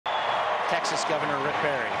Texas Governor Rick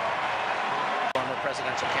Perry. Former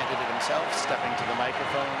presidential candidate himself stepping to the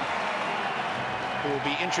microphone, who will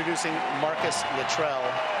be introducing Marcus Luttrell,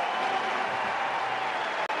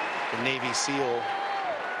 the Navy SEAL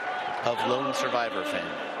of Lone Survivor fame.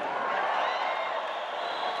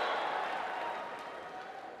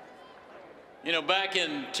 You know, back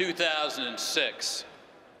in 2006,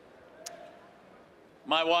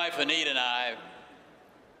 my wife Anita and I,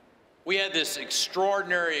 we had this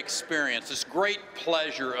extraordinary experience, this great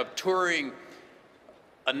pleasure of touring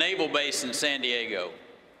a naval base in San Diego.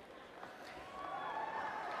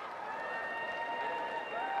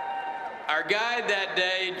 Our guide that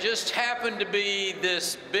day just happened to be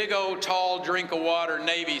this big old tall drink of water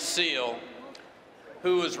Navy SEAL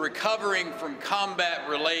who was recovering from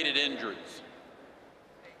combat-related injuries.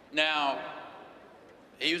 Now,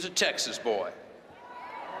 he was a Texas boy.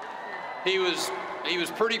 He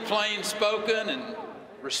was pretty plain-spoken and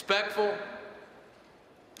respectful,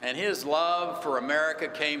 and his love for America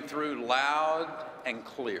came through loud and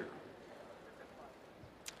clear.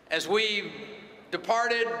 As we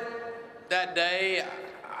departed that day,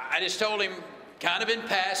 I just told him, kind of in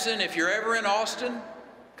passing, if you're ever in Austin,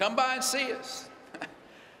 come by and see us.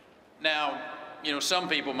 Now, you know, some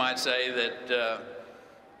people might say that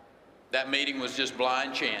that meeting was just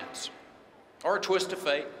blind chance or a twist of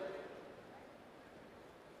fate.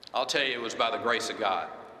 I'll tell you, it was by the grace of God.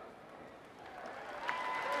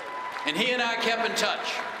 And he and I kept in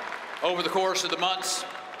touch over the course of the months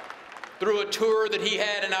through a tour that he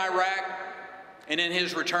had in Iraq and in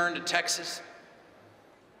his return to Texas.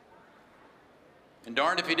 And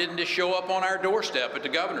darned if he didn't just show up on our doorstep at the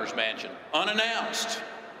governor's mansion, unannounced,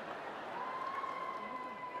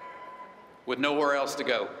 with nowhere else to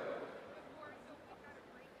go.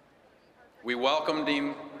 We welcomed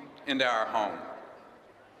him into our home.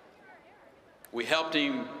 We helped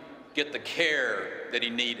him get the care that he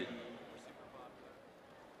needed.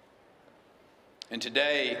 And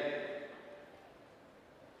today,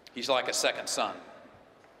 he's like a second son.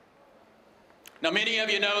 Now, many of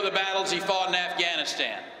you know the battles he fought in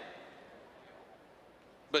Afghanistan,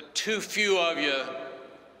 but too few of you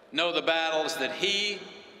know the battles that he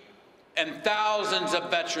and thousands of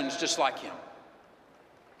veterans just like him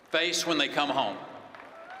face when they come home.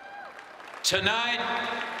 Tonight,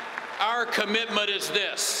 our commitment is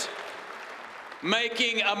this: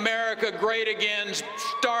 making America great again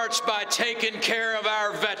starts by taking care of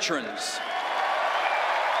our veterans.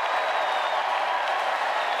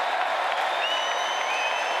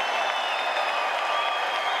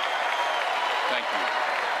 Thank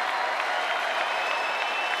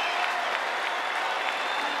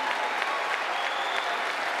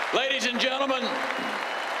you. Ladies and gentlemen,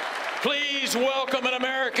 please welcome an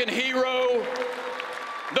American hero,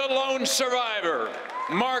 the lone survivor,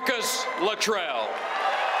 Marcus Luttrell.